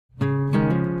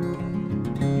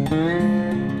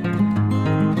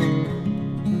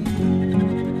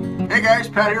Hey guys,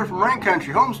 Pat here from Rain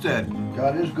Country Homestead.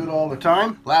 God is good all the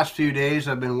time. Last few days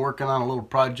I've been working on a little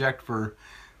project for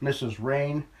Mrs.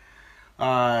 Rain.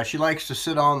 She likes to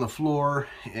sit on the floor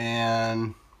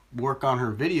and work on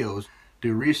her videos,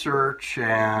 do research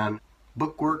and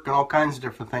bookwork and all kinds of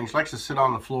different things. She likes to sit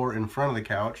on the floor in front of the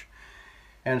couch.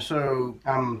 And so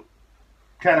I'm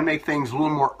trying to make things a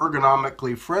little more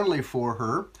ergonomically friendly for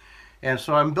her. And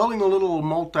so I'm building a little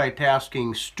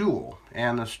multitasking stool,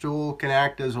 and the stool can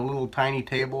act as a little tiny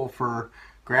table for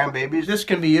grandbabies. This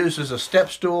can be used as a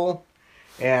step stool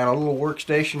and a little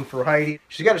workstation for Heidi.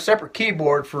 She's got a separate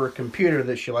keyboard for a computer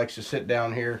that she likes to sit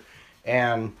down here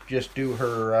and just do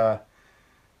her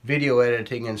video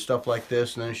editing and stuff like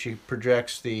this, and then she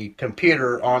projects the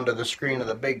computer onto the screen of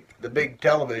the big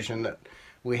television that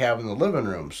we have in the living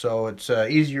room. So it's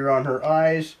easier on her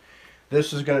eyes.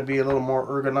 This is going to be a little more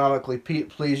ergonomically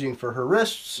pleasing for her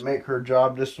wrists, make her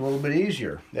job just a little bit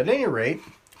easier. At any rate,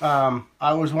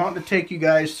 I was wanting to take you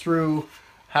guys through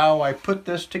how I put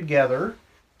this together.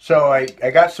 So I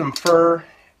got some fur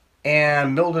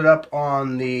and milled it up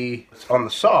on the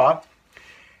saw.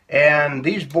 And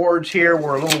these boards here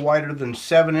were a little wider than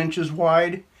 7 inches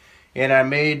wide. And I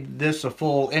made this a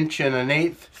full 1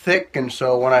 1/8 thick. And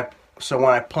so when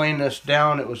I planed this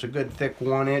down, it was a good thick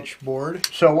 1-inch board.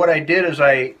 So what I did is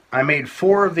I made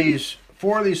four of these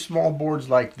small boards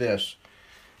like this,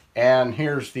 and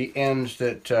here's the ends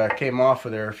that came off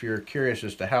of there. If you're curious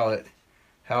as to how it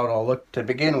all looked to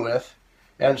begin with,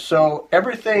 and so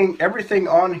everything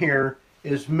on here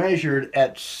is measured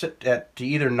at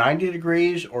either 90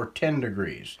 degrees or 10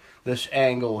 degrees. This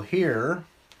angle here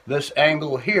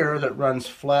that runs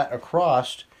flat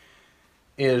across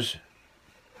is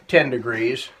 10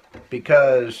 degrees,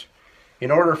 because in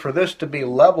order for this to be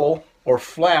level or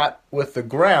flat with the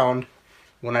ground,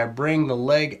 when I bring the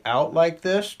leg out like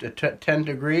this to 10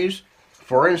 degrees,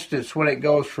 for instance, when it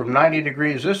goes from 90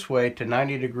 degrees this way to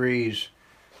 90 degrees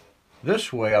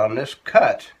this way on this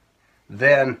cut,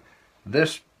 then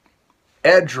this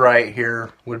edge right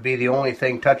here would be the only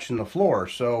thing touching the floor.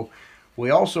 So we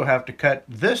also have to cut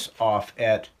this off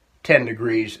at 10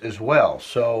 degrees as well.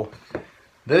 So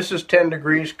this is 10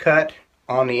 degrees cut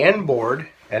on the end board,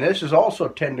 and this is also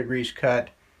 10 degrees cut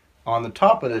on the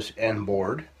top of this end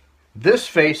board. This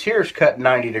face here is cut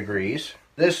 90 degrees.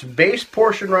 This base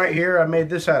portion right here, I made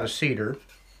this out of cedar,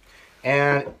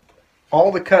 and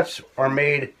all the cuts are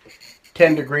made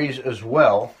 10 degrees as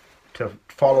well to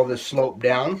follow this slope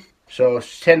down. So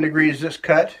it's 10 degrees this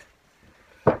cut,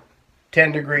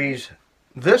 10 degrees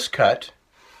this cut.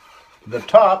 The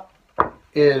top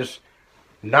is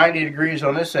 90 degrees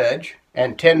on this edge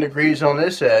and 10 degrees on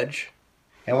this edge.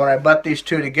 And when I butt these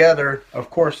two together,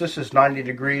 of course this is 90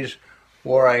 degrees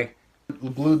where I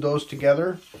glued those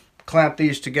together. Clamp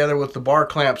these together with the bar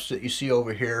clamps that you see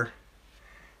over here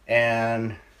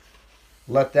and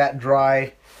let that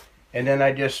dry. And then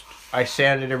I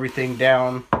sanded everything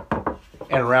down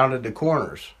and rounded the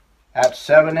corners. At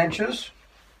 7 inches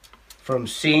from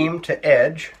seam to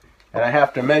edge. And I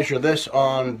have to measure this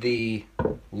on the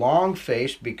long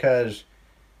face because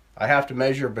I have to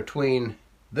measure between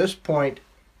this point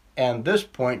and this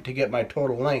point to get my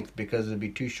total length, because it'd be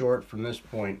too short from this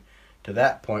point to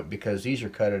that point because these are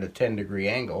cut at a 10-degree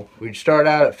angle. We'd start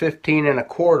out at 15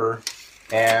 1/4,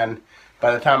 and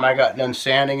by the time I got done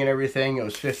sanding and everything, it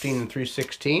was 15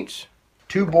 3/16.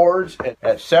 Two boards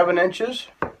at 7 inches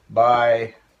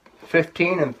by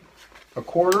 15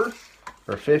 1/4.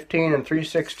 Or 15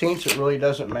 3/16, it really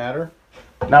doesn't matter.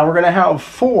 Now we're going to have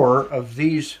 4 of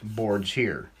these boards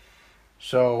here.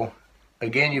 So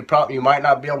again, you might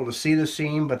not be able to see the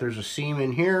seam, but there's a seam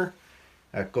in here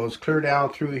that goes clear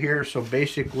down through here. So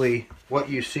basically what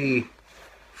you see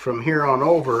from here on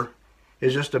over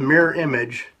is just a mirror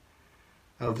image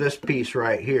of this piece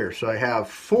right here. So I have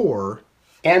 4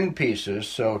 end pieces,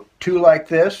 so 2 like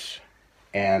this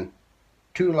and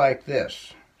 2 like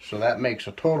this. So that makes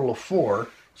a total of 4.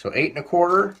 So 8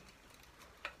 1/4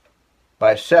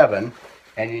 by 7,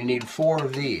 and you need 4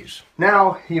 of these.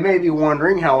 Now you may be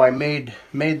wondering how I made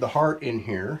the heart in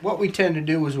here. What we tend to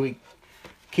do is we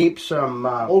keep some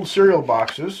old cereal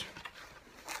boxes,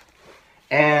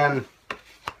 and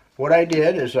what I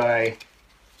did is I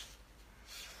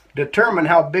determined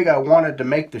how big I wanted to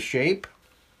make the shape,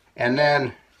 and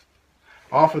then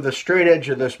off of the straight edge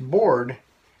of this board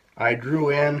I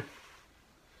drew in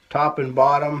top and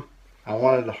bottom. I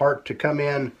wanted the heart to come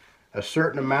in a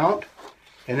certain amount,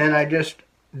 and then I just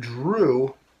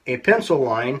drew a pencil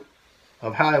line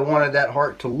of how I wanted that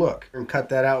heart to look and cut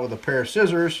that out with a pair of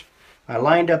scissors. I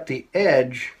lined up the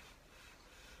edge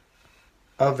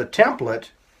of the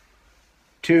template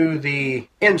to the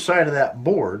inside of that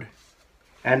board,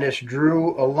 and just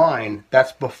drew a line.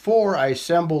 That's before I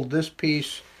assembled this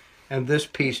piece and this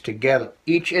piece together.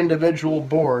 Each individual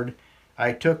board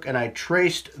I took and I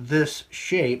traced this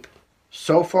shape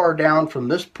so far down from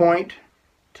this point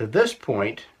to this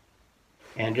point,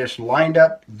 and just lined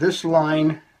up this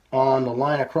line on the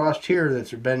line across here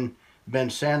that's been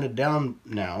sanded down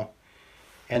now,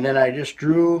 and then I just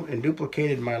drew and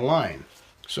duplicated my line.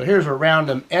 So here's a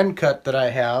random end cut that I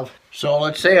have. So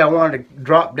let's say I wanted to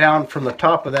drop down from the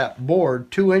top of that board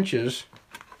 2 inches,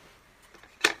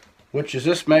 which is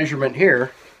this measurement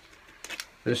here.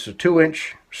 This is a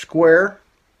 2-inch square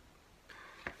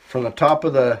from the top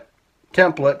of the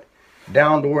template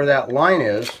down to where that line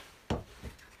is.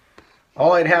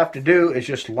 All I'd have to do is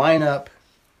just line up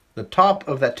the top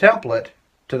of the template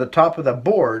to the top of the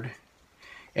board,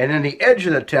 and then the edge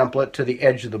of the template to the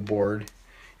edge of the board,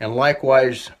 and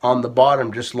likewise on the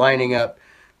bottom, just lining up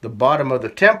the bottom of the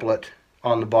template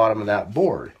on the bottom of that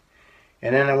board.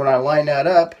 And then when I line that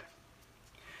up,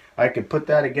 I could put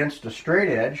that against a straight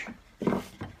edge,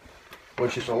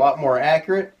 which is a lot more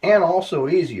accurate and also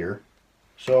easier.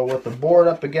 So with the board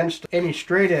up against any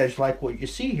straight edge like what you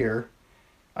see here,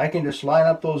 I can just line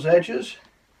up those edges,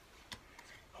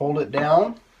 hold it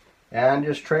down, and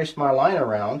just trace my line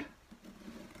around.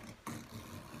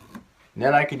 And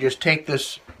then I can just take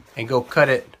this and go cut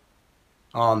it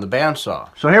on the bandsaw.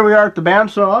 So here we are at the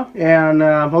bandsaw, and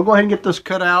I'll go ahead and get this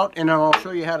cut out, and I'll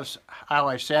show you how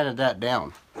I sanded that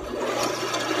down.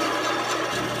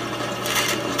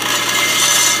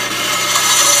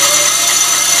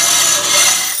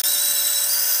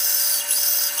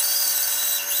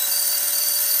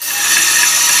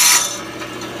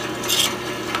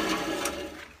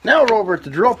 Now we're over at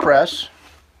the drill press,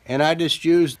 and I just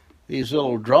used these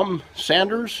little drum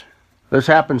sanders. This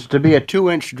happens to be a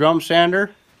 2-inch drum sander.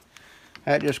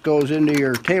 That just goes into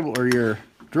your table or your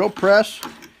drill press.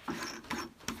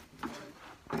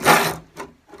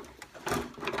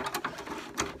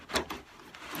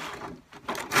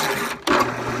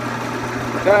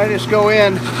 Then I just go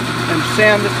in and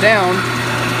sand it down.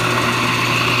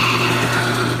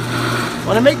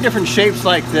 When I make different shapes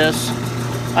like this,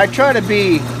 I try to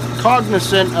be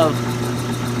cognizant of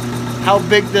how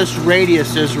big this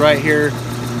radius is right here.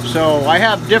 So I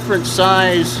have different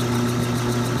size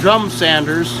drum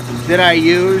sanders that I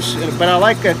use, but I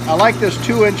like this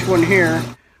 2-inch one here.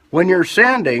 When you're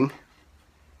sanding,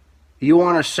 you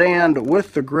want to sand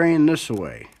with the grain this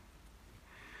way.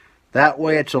 That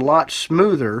way it's a lot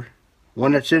smoother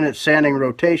when it's in its sanding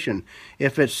rotation.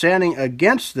 If it's sanding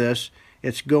against this,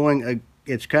 it's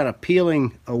kind of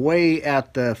peeling away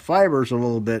at the fibers a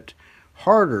little bit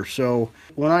harder. So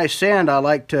when I sand, I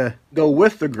like to go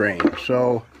with the grain.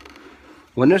 So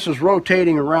when this is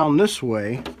rotating around this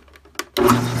way,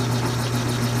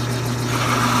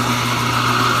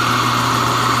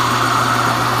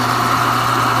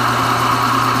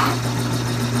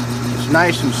 it's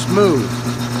nice and smooth.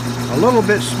 A little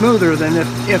bit smoother than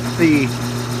if the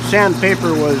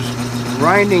sandpaper was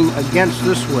grinding against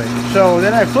this way. So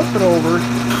then I flip it over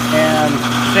and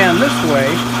sand this way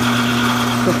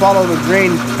to follow the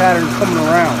grain pattern coming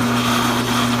around.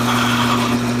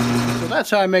 So that's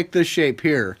how I make this shape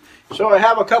here. So I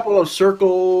have a couple of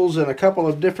circles and a couple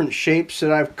of different shapes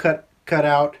that I've cut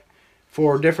out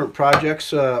for different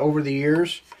projects over the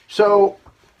years. So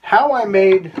how I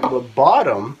made the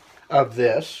bottom of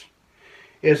this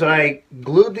is I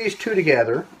glued these two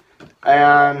together,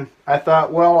 and I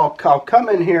thought, well, I'll come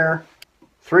in here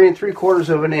 3 3/4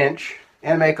 of an inch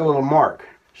and make a little mark.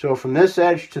 So from this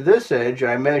edge to this edge,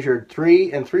 I measured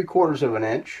 3 3/4 of an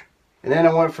inch, and then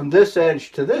I went from this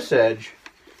edge to this edge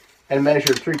and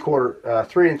measured 3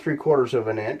 3/4 of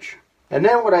an inch. And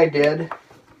then what I did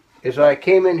is I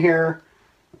came in here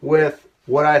with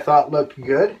what I thought looked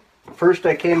good. First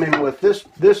I came in with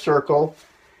this circle,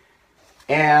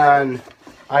 and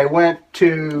I went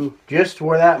to just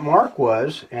where that mark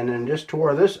was, and then just to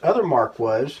where this other mark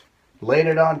was, laid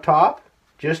it on top,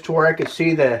 just to where I could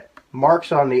see the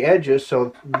marks on the edges.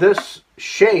 So this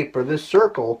shape, or this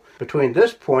circle, between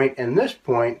this point and this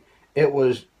point,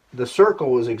 the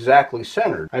circle was exactly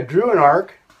centered. I drew an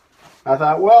arc. I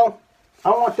thought, well,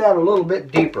 I want that a little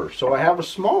bit deeper. So I have a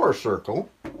smaller circle,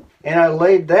 and I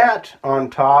laid that on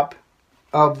top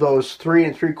of those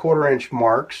 3 3/4 inch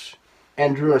marks,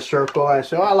 and drew a circle. And I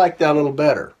said, oh, I like that a little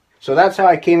better. So that's how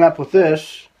I came up with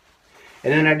this.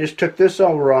 And then I just took this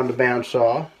over on the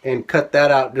bandsaw and cut that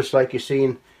out just like you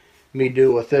seen me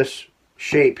do with this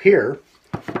shape here.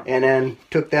 And then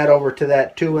took that over to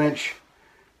that 2-inch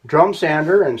drum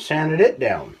sander and sanded it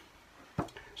down.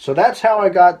 So that's how I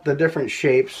got the different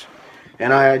shapes.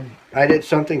 And I did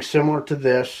something similar to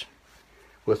this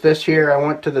With this here, I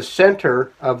went to the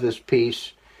center of this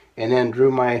piece and then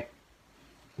drew my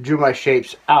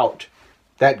shapes out.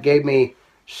 That gave me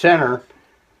center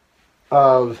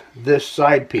of this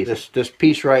side piece. This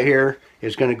piece right here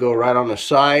is going to go right on the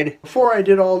side. Before I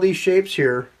did all these shapes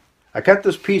here, I cut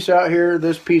this piece out here,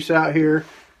 this piece out here,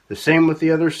 the same with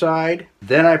the other side.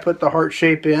 Then I put the heart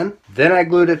shape in. Then I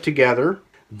glued it together.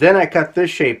 Then I cut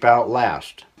this shape out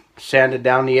last. Sanded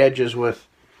down the edges with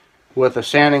a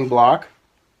sanding block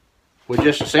with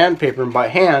just sandpaper, and by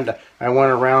hand I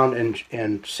went around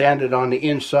and sanded on the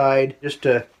inside just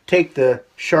to take the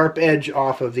sharp edge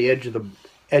off of the edge of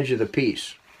the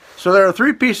piece. So there are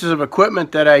 3 pieces of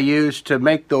equipment that I use to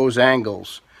make those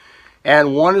angles,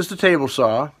 and one is the table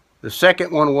saw. The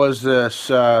second one was this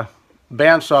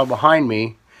bandsaw behind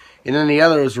me, and then the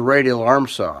other is a radial arm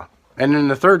saw. And then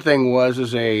the third thing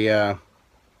is a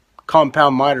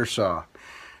compound miter saw.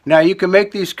 Now you can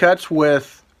make these cuts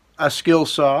with a skill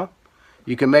saw.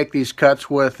 You can make these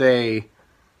cuts with a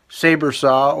saber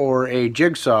saw or a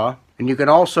jigsaw, and you can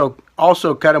also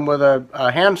cut them with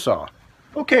a hand saw.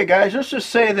 Okay guys, let's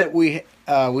just say that we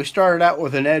started out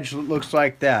with an edge that looks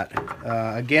like that.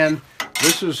 Again,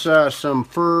 this is some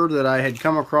fur that I had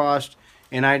come across,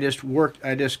 and I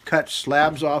just cut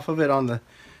slabs off of it on the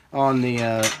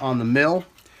mill.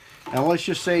 Now let's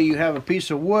just say you have a piece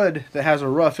of wood that has a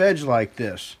rough edge like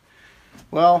this.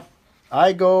 Well,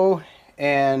 I go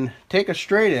and take a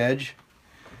straight edge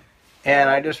and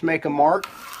I just make a mark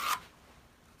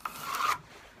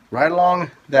right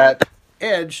along that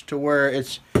edge to where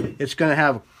it's going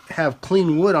to have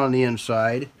clean wood on the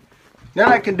inside. Then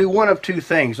I can do one of 2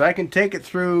 things. I can take it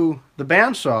through the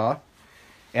bandsaw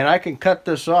and I can cut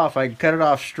this off. I can cut it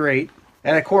off straight.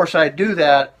 And of course I do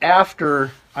that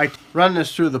after I run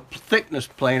this through the thickness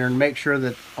planer and make sure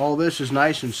that all this is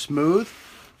nice and smooth.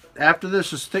 After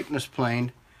this is thickness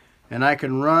planed, and I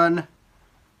can run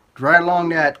right along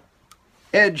that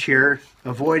edge here,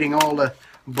 avoiding all the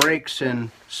breaks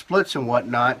and splits and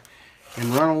whatnot, and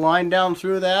run a line down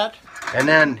through that, and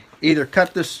then either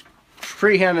cut this,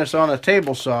 freehand this on a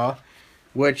table saw,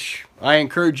 which I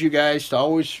encourage you guys to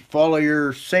always follow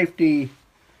your safety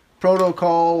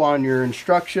protocol on your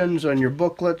instructions, on your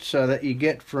booklets that you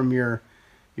get from your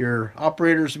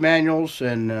operator's manuals,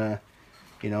 and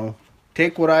you know,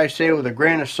 take what I say with a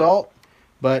grain of salt,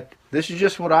 but this is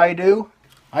just what I do.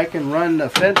 I can run the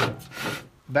fence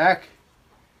back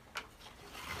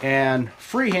and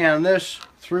freehand this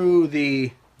through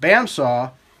the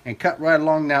bandsaw and cut right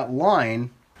along that line.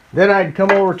 Then I'd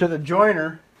come over to the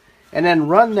joiner and then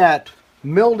run that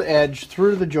milled edge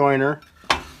through the joiner,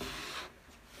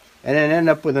 and then end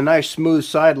up with a nice smooth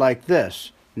side like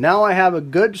this. Now I have a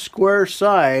good square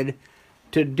side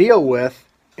to deal with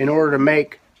in order to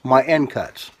make my end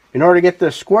cuts. In order to get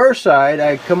the square side,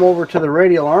 I come over to the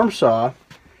radial arm saw,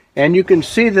 and you can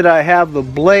see that I have the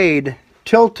blade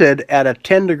tilted at a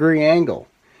 10-degree angle,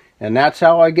 and that's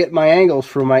how I get my angles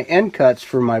for my end cuts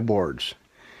for my boards.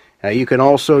 Now you can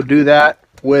also do that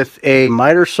with a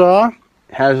miter saw.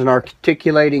 It has an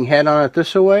articulating head on it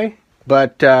this way,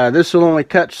 but this will only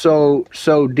cut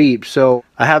so deep. So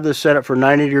I have this set up for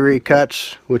 90-degree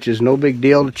cuts, which is no big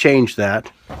deal to change that.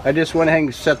 I just went ahead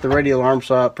and set the radial arm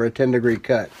saw up for a 10-degree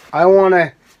cut. I want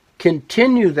to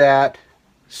continue that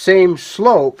same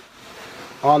slope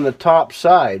on the top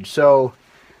side. So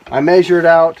I measured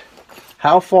out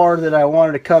how far that I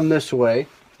wanted to come this way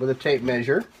with a tape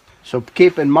measure. So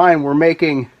keep in mind we're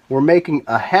making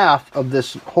a half of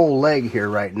this whole leg here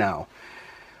right now,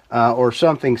 or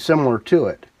something similar to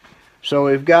it. So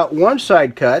we've got one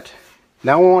side cut.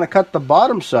 Now we want to cut the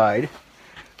bottom side.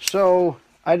 So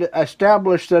I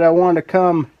established that I want to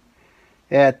come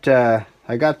at,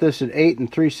 I got this at 8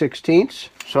 3/16.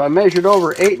 So I measured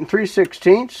over 8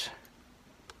 3/16.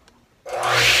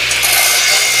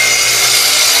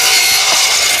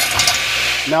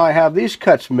 Now I have these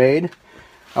cuts made.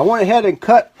 I went ahead and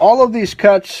cut all of these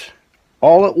cuts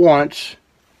all at once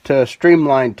to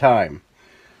streamline time.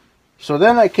 So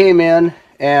then I came in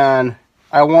and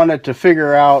I wanted to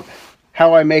figure out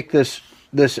how I make this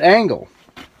angle.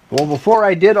 Well, before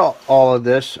I did all of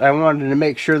this, I wanted to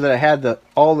make sure that I had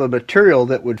all the material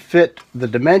that would fit the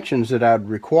dimensions that I'd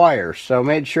require. So I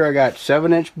made sure I got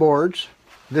 7-inch boards.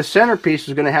 This centerpiece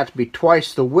is going to have to be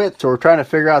twice the width, so we're trying to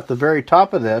figure out the very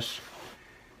top of this.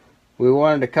 We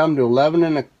wanted to come to 11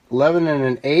 and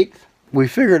 1/8. We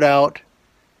figured out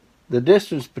the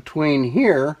distance between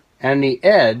here and the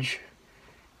edge,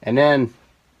 and then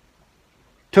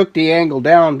took the angle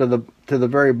down to the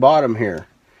very bottom here.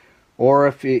 Or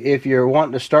if you're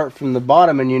wanting to start from the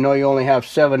bottom and you know you only have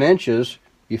 7 inches,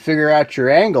 you figure out your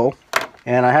angle.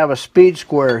 And I have a speed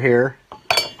square here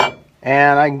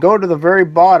And I can go to the very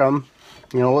bottom.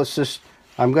 You know,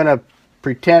 I'm going to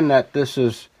pretend that this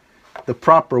is the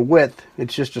proper width.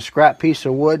 It's just a scrap piece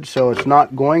of wood, so it's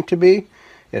not going to be.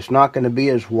 It's not going to be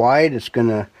as wide. It's going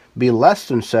to be less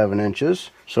than 7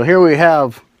 inches. So here we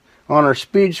have, on our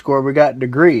speed score, we got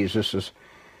degrees. This is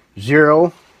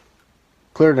 0,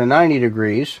 clear to 90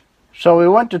 degrees. So we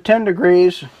went to 10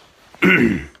 degrees,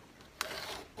 and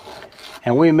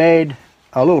we made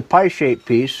a little pie-shaped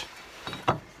piece.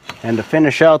 And to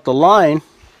finish out the line,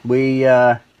 we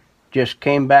just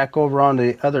came back over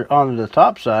onto the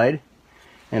top side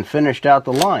and finished out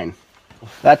the line.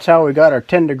 That's how we got our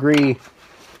 10 degree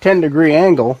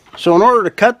angle. So in order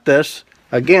to cut this,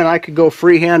 again, I could go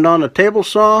freehand on a table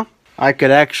saw. I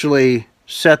could actually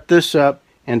set this up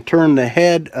and turn the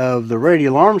head of the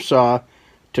radial arm saw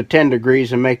to 10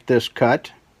 degrees and make this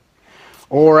cut.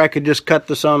 Or I could just cut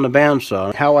this on the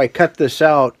bandsaw. How I cut this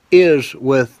out is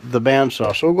with the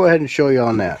bandsaw. So we'll go ahead and show you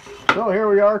on that. So here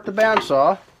we are at the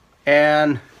bandsaw.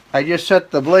 And I just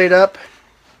set the blade up.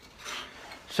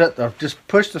 Just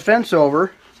push the fence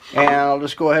over. And I'll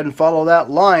just go ahead and follow that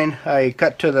line. I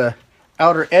cut to the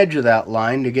outer edge of that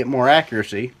line to get more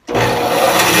accuracy.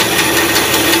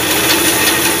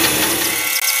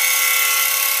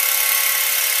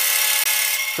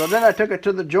 So then I took it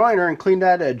to the joiner and cleaned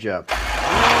that edge up.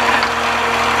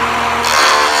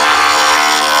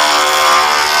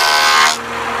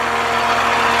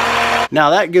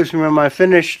 Now that gives me my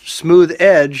finished smooth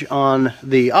edge on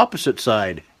the opposite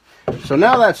side. So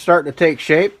now that's starting to take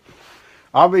shape.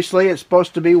 Obviously it's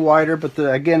supposed to be wider, but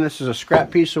again, this is a scrap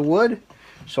piece of wood.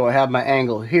 So I have my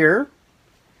angle here,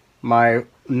 my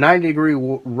 90 degree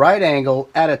right angle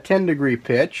at a 10 degree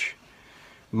pitch,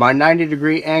 my 90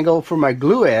 degree angle for my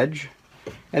glue edge,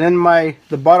 and then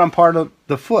the bottom part of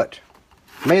the foot.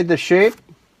 Made the shape,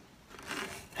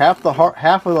 half of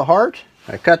the heart.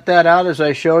 I cut that out as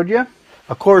I showed you.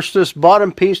 Of course, this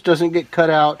bottom piece doesn't get cut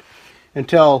out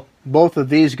until both of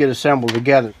these get assembled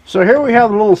together. So here we have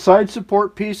the little side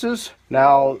support pieces.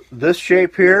 Now this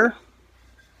shape here,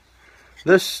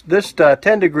 this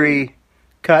 10 degree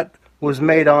cut was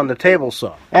made on the table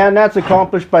saw. And that's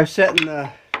accomplished by setting the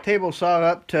table saw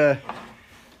up to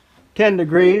 10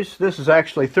 degrees. This is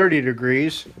actually 30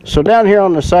 degrees. So down here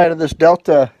on the side of this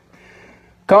Delta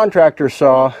contractor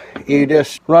saw, you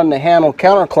just run the handle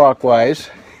counterclockwise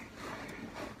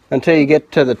until you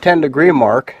get to the 10 degree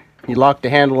mark. You lock the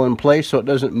handle in place so it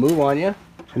doesn't move on you.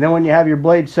 And then when you have your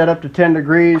blade set up to 10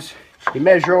 degrees, you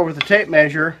measure over the tape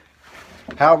measure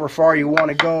however far you want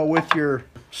to go with your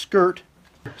skirt.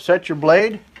 Set your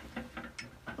blade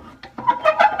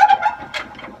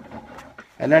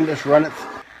and then just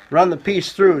run the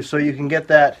piece through so you can get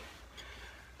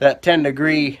that 10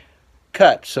 degree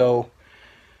cut. So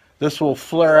this will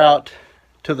flare out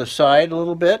to the side a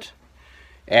little bit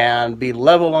and be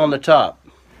level on the top.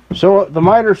 So the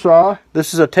miter saw,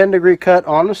 this is a 10 degree cut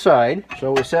on the side.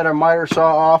 So we set our miter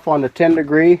saw off on the 10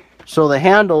 degree. So the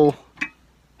handle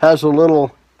has a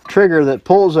little trigger that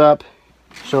pulls up.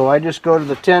 So I just go to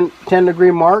the 10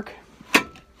 degree mark,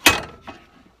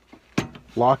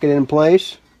 lock it in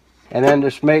place, and then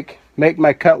just make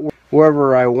my cut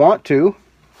wherever I want to.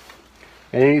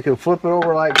 And then you can flip it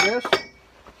over like this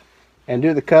and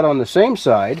do the cut on the same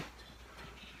side.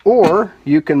 Or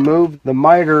you can move the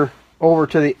miter over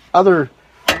to the other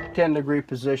 10 degree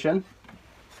position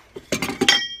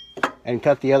and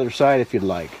cut the other side if you'd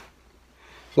like.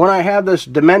 When I have this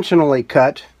dimensionally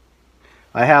cut,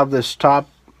 I have this top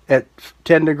at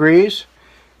 10 degrees,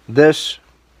 this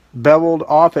beveled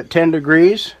off at 10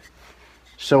 degrees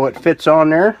so it fits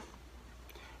on there,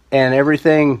 and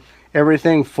everything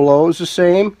flows the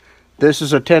same. This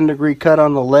is a 10 degree cut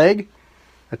on the leg,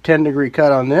 a 10 degree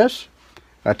cut on this,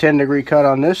 a 10 degree cut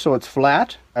on this so it's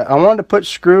flat. I wanted to put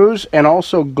screws and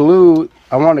also glue.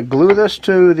 I want to glue this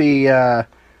to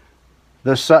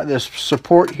this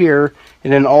support here,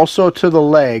 and then also to the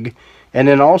leg, and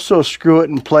then also screw it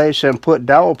in place and put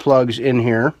dowel plugs in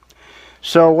here.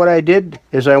 So what I did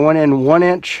is I went in 1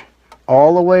 inch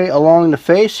all the way along the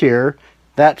face here.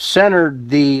 That centered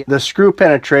the screw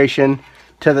penetration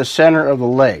to the center of the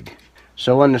leg.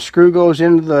 So when the screw goes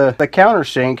into the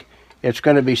countersink, it's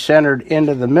going to be centered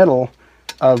into the middle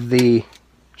of the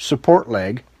support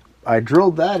leg. I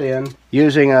drilled that in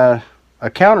using a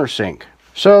countersink.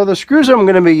 So the screws I'm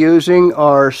going to be using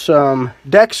are some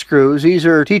deck screws. These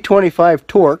are T25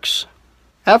 Torx.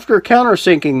 After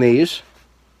countersinking these,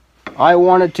 I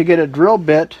wanted to get a drill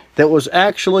bit that was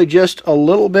actually just a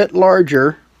little bit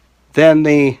larger than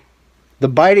the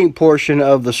biting portion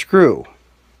of the screw.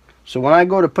 So when I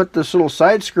go to put this little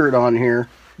side skirt on here,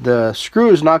 the screw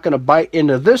is not going to bite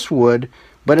into this wood,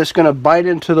 but it's going to bite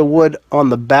into the wood on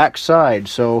the back side.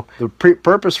 So the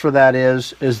purpose for that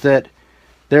is that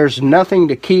there's nothing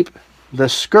to keep the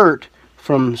skirt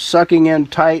from sucking in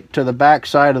tight to the back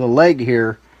side of the leg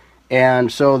here,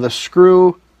 and so the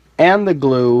screw and the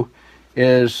glue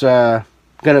is going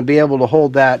to be able to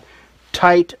hold that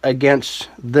tight against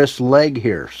this leg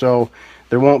here, so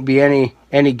there won't be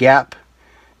any gap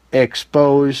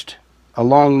exposed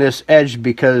along this edge,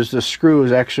 because the screw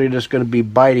is actually just going to be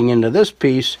biting into this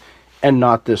piece and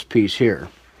not this piece here.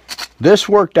 This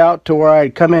worked out to where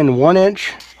I'd come in 1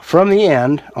 inch from the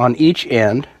end on each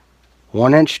end,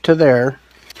 1 inch to there,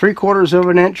 3/4 of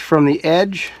an inch from the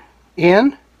edge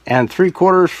in, and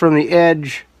 3/4 from the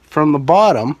edge from the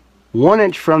bottom, 1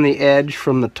 inch from the edge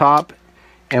from the top,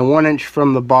 and 1 inch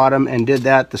from the bottom, and did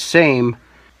that the same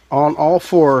on all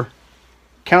 4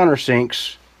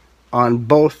 countersinks on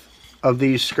both of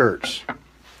these skirts.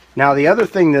 Now the other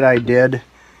thing that I did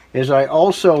is I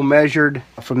also measured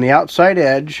from the outside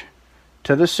edge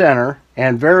to the center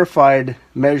and verified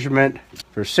measurement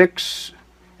for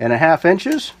 6.5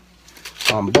 inches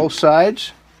on both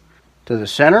sides to the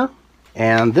center,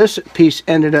 and this piece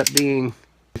ended up being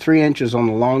 3 inches on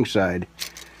the long side.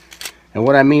 And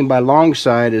what I mean by long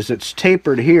side is it's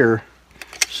tapered here,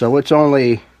 so it's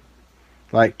only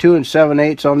like 2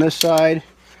 7/8 on this side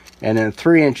and then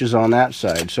 3 inches on that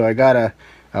side. So I got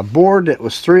a board that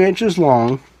was 3 inches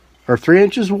long, or 3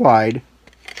 inches wide,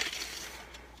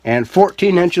 and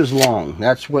 14 inches long.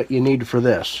 That's what you need for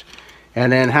this.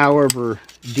 And then however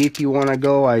deep you want to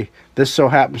go, this so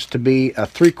happens to be a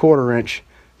 3/4 inch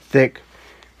thick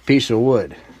piece of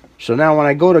wood. So now when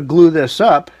I go to glue this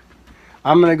up,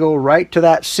 I'm going to go right to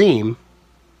that seam.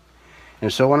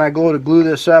 And so when I go to glue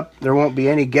this up, there won't be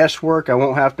any guesswork. I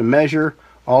won't have to measure.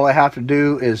 All I have to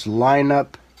do is line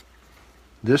up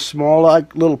this small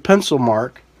little pencil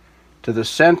mark to the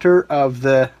center of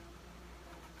the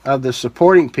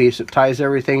supporting piece that ties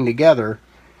everything together,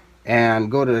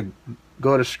 and go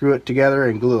to screw it together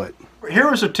and glue it.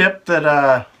 Here is a tip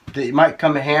that might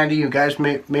come in handy. You guys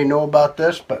may know about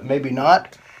this, but maybe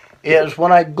not. Is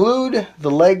when I glued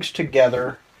the legs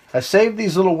together, I saved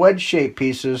these little wedge-shaped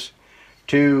pieces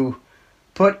to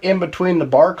put in between the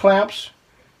bar clamps.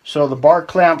 So the bar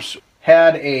clamps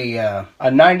had a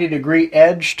 90-degree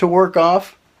edge to work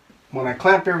off. When I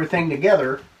clamped everything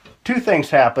together, 2 things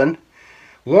happened.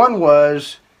 One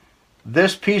was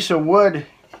this piece of wood,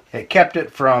 it kept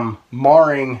it from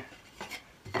marring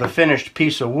the finished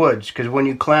piece of wood, because when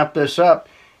you clamp this up,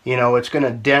 you know, it's going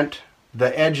to dent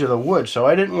the edge of the wood. So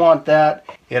I didn't want that.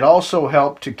 It also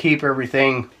helped to keep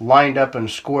everything lined up and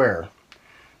square.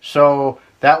 So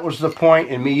that was the point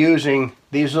in me using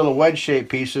these little wedge-shaped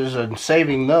pieces and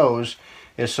saving those,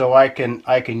 is so I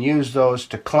can use those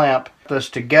to clamp this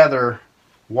together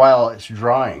while it's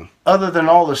drying. Other than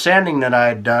all the sanding that I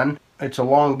had done, it's a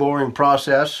long, boring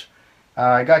process.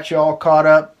 I got you all caught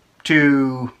up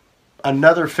to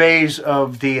another phase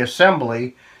of the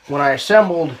assembly. When I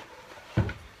assembled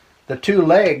the 2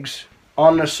 legs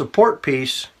on the support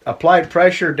piece, applied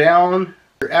pressure down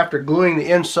after gluing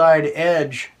the inside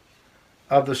edge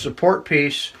of the support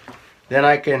piece, then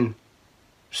I can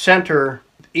center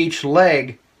each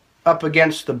leg up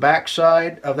against the back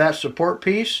side of that support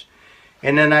piece,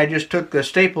 and then I just took the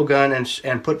staple gun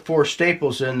and put 4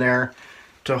 staples in there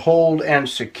to hold and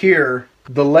secure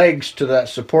the legs to that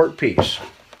support piece.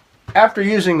 After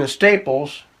using the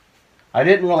staples, I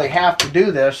didn't really have to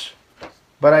do this,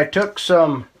 but I took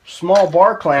some small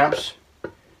bar clamps,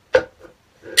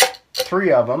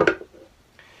 3 of them,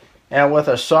 and with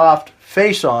a soft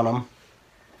face on them,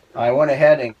 I went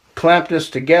ahead and clamped this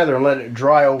together and let it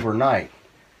dry overnight.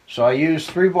 So I used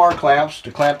 3 bar clamps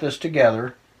to clamp this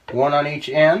together, 1 on each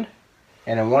end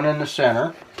and then 1 in the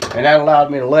center, and that allowed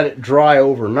me to let it dry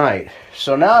overnight.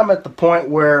 So now I'm at the point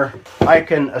where I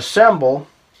can assemble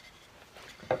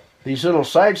these little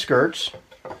side skirts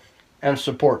and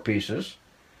support pieces.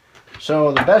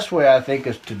 So the best way I think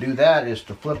is to do that is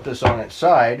to flip this on its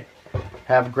side,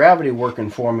 have gravity working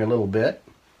for me a little bit.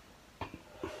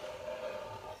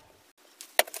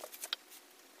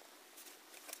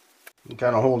 And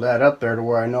kind of hold that up there to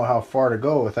where I know how far to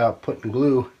go without putting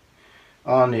glue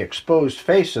on the exposed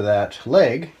face of that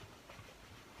leg.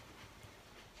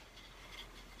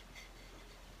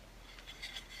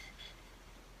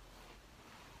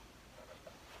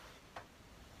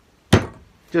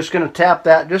 Just going to tap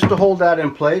that just to hold that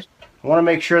in place. I want to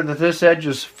make sure that this edge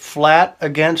is flat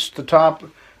against the top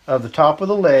of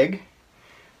the leg,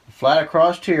 flat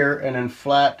across here, and then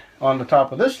flat on the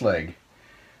top of this leg.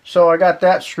 So I got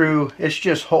that screw. It's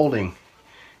just holding.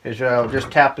 I'll just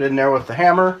tap it in there with the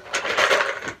hammer.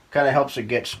 Kind of helps it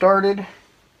get started.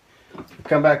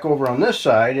 Come back over on this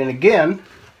side, and again,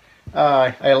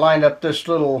 I lined up this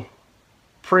little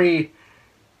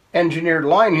pre-engineered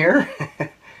line here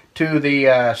to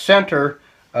the center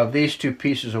of these two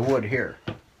pieces of wood here.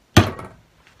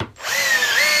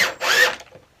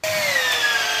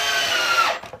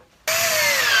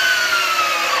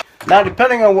 Now,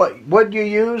 depending on what wood you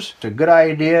use, it's a good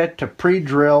idea to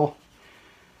pre-drill.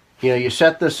 You know, you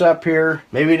set this up here,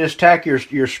 maybe just tack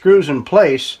your screws in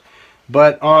place,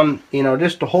 but on, you know,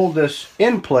 just to hold this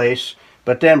in place,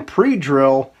 but then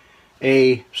pre-drill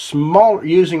using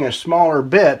a smaller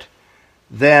bit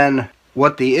than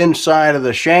what the inside of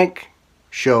the shank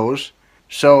shows,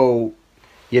 so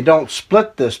you don't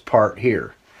split this part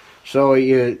here. So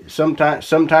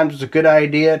sometimes it's a good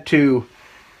idea to,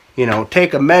 you know,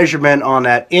 take a measurement on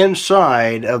that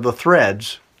inside of the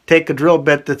threads. Take a drill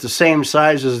bit that's the same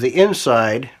size as the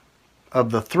inside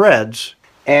of the threads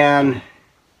and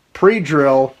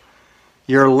pre-drill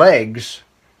your legs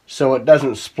so it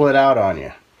doesn't split out on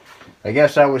you. I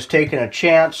guess I was taking a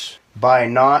chance by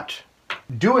not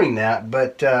doing that,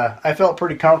 but I felt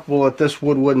pretty comfortable that this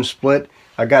wood wouldn't split.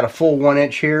 I got a full 1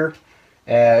 inch here.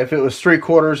 If it was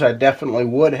 3/4, I definitely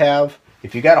would have.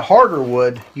 If you got a harder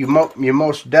wood, you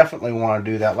most definitely want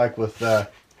to do that. Like with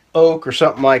oak or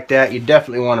something like that, you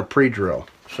definitely want to pre-drill.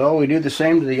 So we do the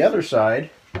same to the other side.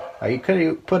 You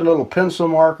could put a little pencil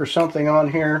mark or something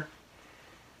on here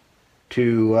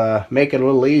to make it a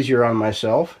little easier on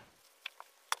myself.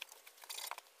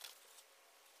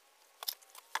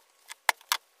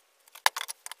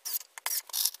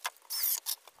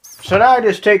 So now I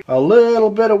just take a little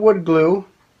bit of wood glue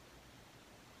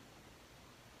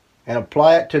and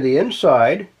apply it to the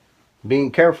inside, being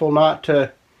careful not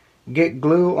to get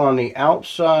glue on the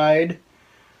outside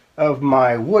of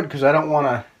my wood because I don't want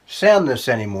to sand this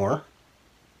anymore.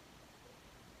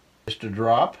 Just a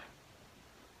drop.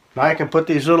 Now I can put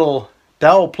these little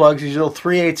dowel plugs, these little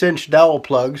 3/8 inch dowel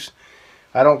plugs.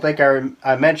 I don't think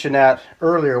I mentioned that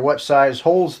earlier, what size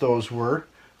holes those were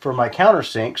for my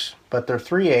countersinks, but they're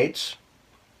 3/8.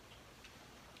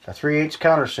 A 3/8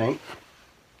 countersink.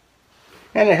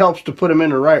 And it helps to put them in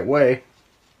the right way.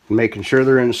 Making sure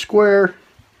they're in square.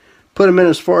 Put them in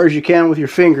as far as you can with your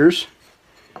fingers.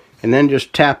 And then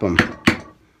just tap them.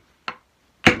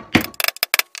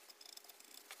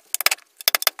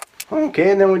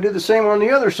 Okay, and then we do the same on the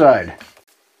other side.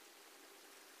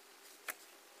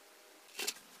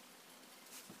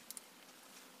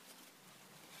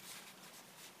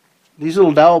 These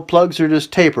little dowel plugs are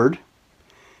just tapered,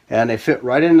 and they fit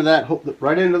right into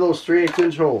those 3/8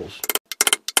 inch holes.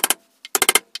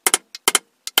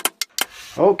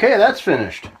 Okay, that's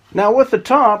finished. Now with the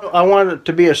top, I want it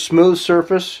to be a smooth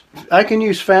surface. I can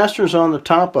use fasteners on the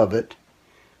top of it,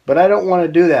 but I don't want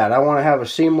to do that. I want to have a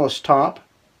seamless top.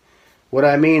 What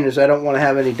I mean is I don't want to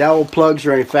have any dowel plugs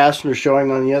or any fasteners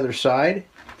showing on the other side.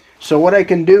 So what I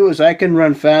can do is I can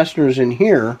run fasteners in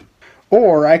here,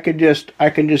 or I can just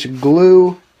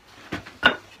glue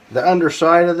the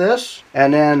underside of this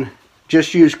and then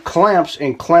just use clamps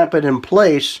and clamp it in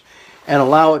place and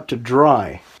allow it to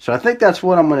dry. So I think that's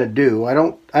what I'm going to do. I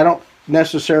don't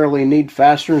necessarily need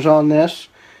fasteners on this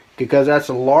because that's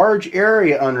a large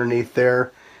area underneath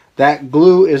there. That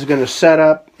glue is going to set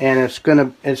up and it's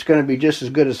going to be just as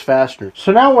good as fasteners.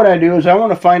 So now what I do is I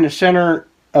want to find the center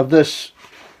of this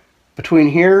between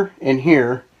here and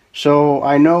here, so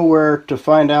I know where to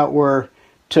find out where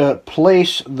to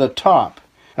place the top.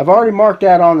 I've already marked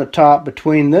that on the top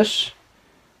between this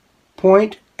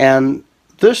point and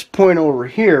this point over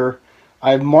here.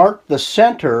 I've marked the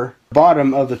center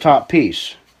bottom of the top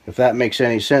piece, if that makes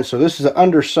any sense. So this is the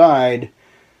underside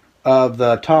of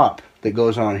the top that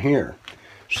goes on here.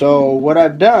 So what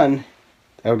I've done,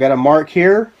 I've got a mark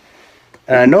here,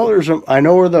 and I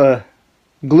know where the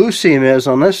glue seam is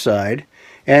on this side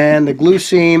and the glue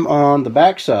seam on the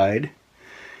back side,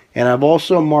 and I've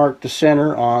also marked the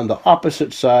center on the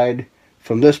opposite side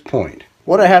from this point.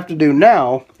 What I have to do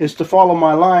now is to follow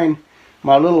my line,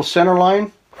 my little center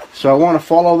line. So I want to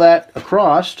follow that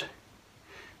across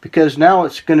because now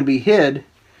it's going to be hid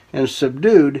and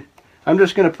subdued. I'm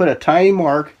just going to put a tiny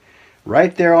mark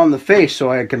right there on the face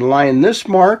so I can line this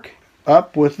mark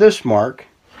up with this mark.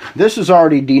 This is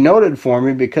already denoted for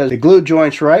me because the glue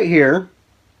joint's right here,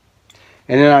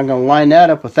 and then I'm going to line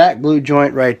that up with that glue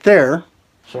joint right there.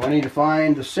 So I need to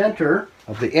find the center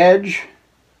of the edge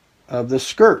of the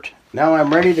skirt. Now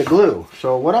I'm ready to glue.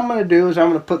 So what I'm going to do is I'm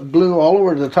going to put glue all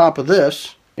over the top of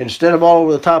this instead of all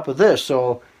over the top of this.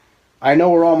 So I know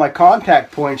where all my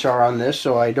contact points are on this,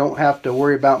 so I don't have to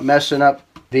worry about messing up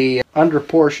the under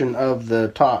portion of the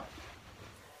top.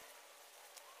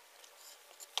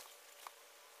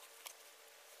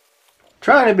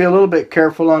 Trying to be a little bit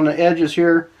careful on the edges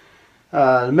here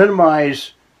to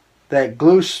minimize that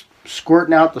glue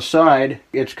squirting out the side.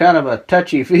 It's kind of a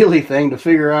touchy-feely thing to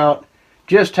figure out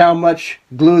just how much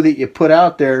glue that you put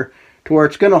out there to where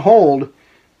it's going to hold,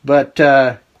 but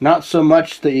not so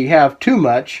much that you have too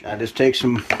much. I just take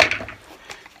some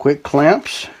quick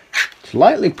clamps,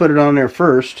 lightly put it on there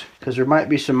first, because there might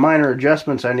be some minor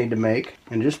adjustments I need to make,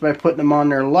 and just by putting them on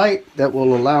there light, that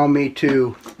will allow me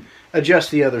to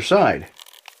adjust the other side.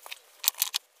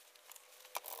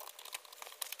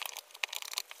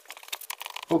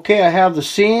 Okay, I have the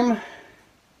seam,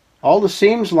 all the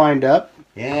seams lined up,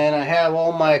 and I have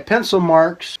all my pencil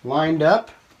marks lined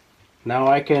up. Now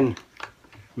I can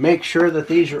make sure that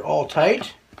these are all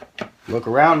tight. Look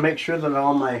around, make sure that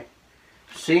all my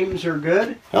seams are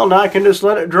good. Well, now I can just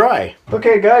let it dry.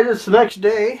 Okay guys, it's the next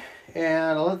day,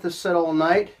 and I'll let this sit all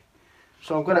night.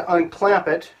 So I'm going to unclamp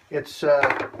it. It's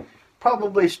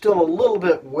probably still a little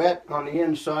bit wet on the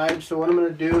inside, so what I'm going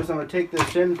to do is I'm going to take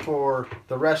this in for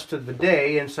the rest of the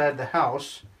day inside the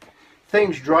house.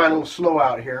 Things dry a little slow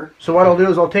out here, so what I'll do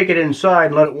is I'll take it inside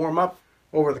and let it warm up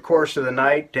over the course of the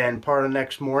night and part of the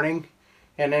next morning,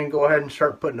 and then go ahead and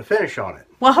start putting a finish on it.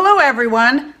 Well, hello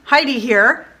everyone, Heidi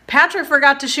here. Patrick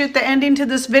forgot to shoot the ending to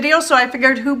this video, so I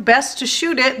figured who best to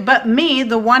shoot it but me,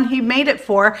 the one he made it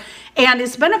for. And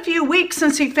it's been a few weeks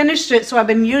since he finished it, so I've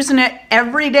been using it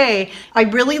every day. I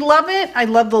really love it. I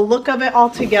love the look of it all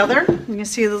together. You can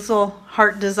see this little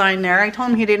heart design there. I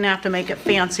told him he didn't have to make it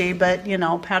fancy, but you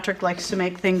know, Patrick likes to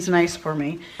make things nice for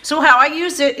me. So how I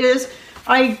use it is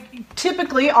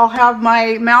I'll have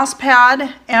my mouse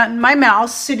pad and my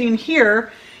mouse sitting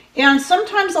here. And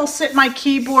sometimes I'll sit my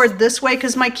keyboard this way,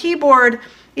 because my keyboard,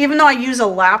 even though I use a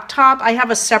laptop, I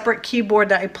have a separate keyboard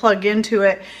that I plug into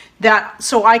it,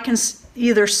 so I can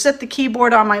either sit the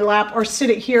keyboard on my lap or sit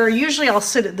it here. Usually I'll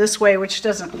sit it this way, which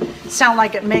doesn't sound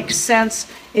like it makes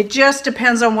sense. It just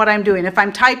depends on what I'm doing. If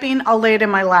I'm typing, I'll lay it in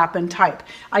my lap and type.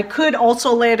 I could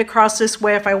also lay it across this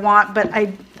way if I want, but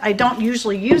I don't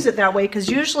usually use it that way, because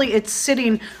usually it's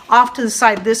sitting off to the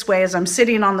side this way as I'm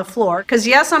sitting on the floor. Because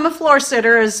yes, I'm a floor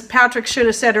sitter, as Patrick should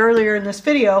have said earlier in this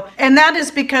video. And that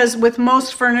is because with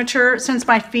most furniture, since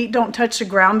my feet don't touch the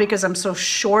ground because I'm so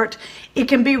short, it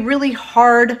can be really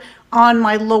hard on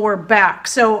my lower back.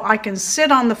 So I can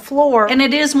sit on the floor, and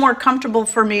it is more comfortable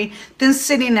for me than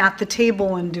sitting at the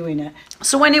table and doing it.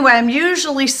 So anyway, I'm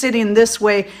usually sitting this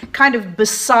way, kind of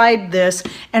beside this,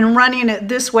 and running it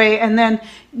this way. And then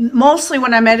mostly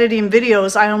when I'm editing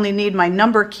videos, I only need my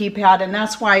number keypad, and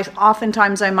that's why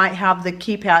oftentimes I might have the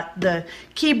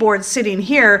keyboard sitting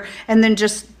here, and then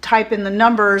just type in the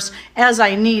numbers as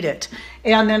I need it.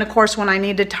 And then of course when I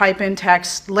need to type in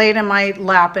text, lay it in my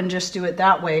lap and just do it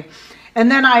that way. And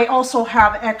then I also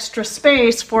have extra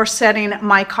space for setting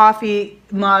my coffee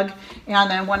mug and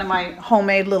then one of my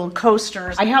homemade little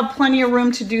coasters. I have plenty of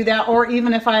room to do that, or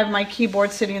even if I have my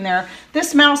keyboard sitting there.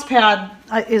 This mouse pad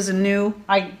is new.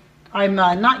 I'm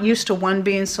not used to one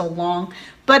being so long,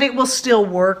 but it will still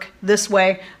work this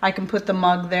way. I can put the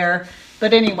mug there.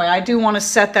 But anyway, I do want to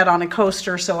set that on a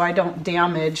coaster so I don't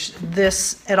damage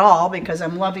this at all, because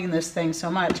I'm loving this thing so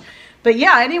much. But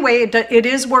yeah, anyway, it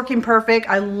is working perfect.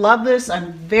 I love this.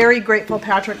 I'm very grateful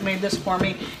Patrick made this for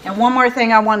me. And one more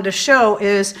thing I wanted to show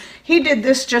is he did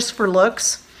this just for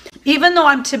looks. Even though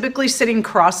I'm typically sitting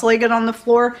cross-legged on the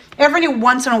floor, every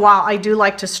once in a while I do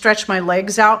like to stretch my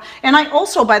legs out. And I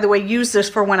also, by the way, use this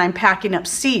for when I'm packing up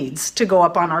seeds to go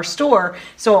up on our store.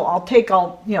 So I'll take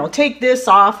this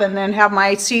off and then have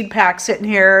my seed pack sitting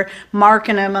here,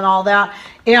 marking them and all that.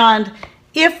 And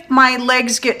if my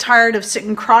legs get tired of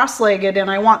sitting cross-legged and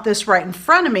I want this right in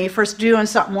front of me for doing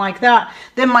something like that,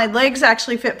 then my legs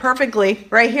actually fit perfectly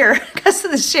right here because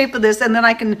of the shape of this, and then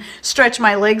I can stretch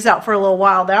my legs out for a little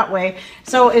while that way.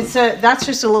 So that's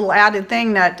just a little added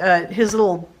thing that his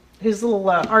little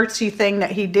artsy thing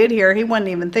that he did here. He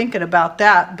wasn't even thinking about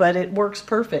that, but it works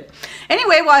perfect.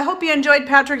 Anyway, well, I hope you enjoyed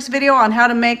Patrick's video on how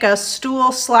to make a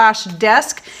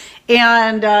stool/desk.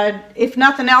 And if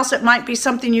nothing else, it might be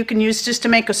something you can use just to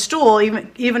make a stool,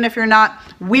 even if you're not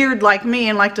weird like me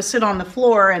and like to sit on the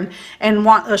floor and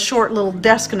want a short little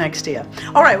desk next to you.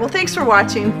 All right, well, thanks for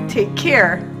watching. Take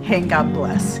care, and God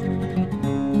bless.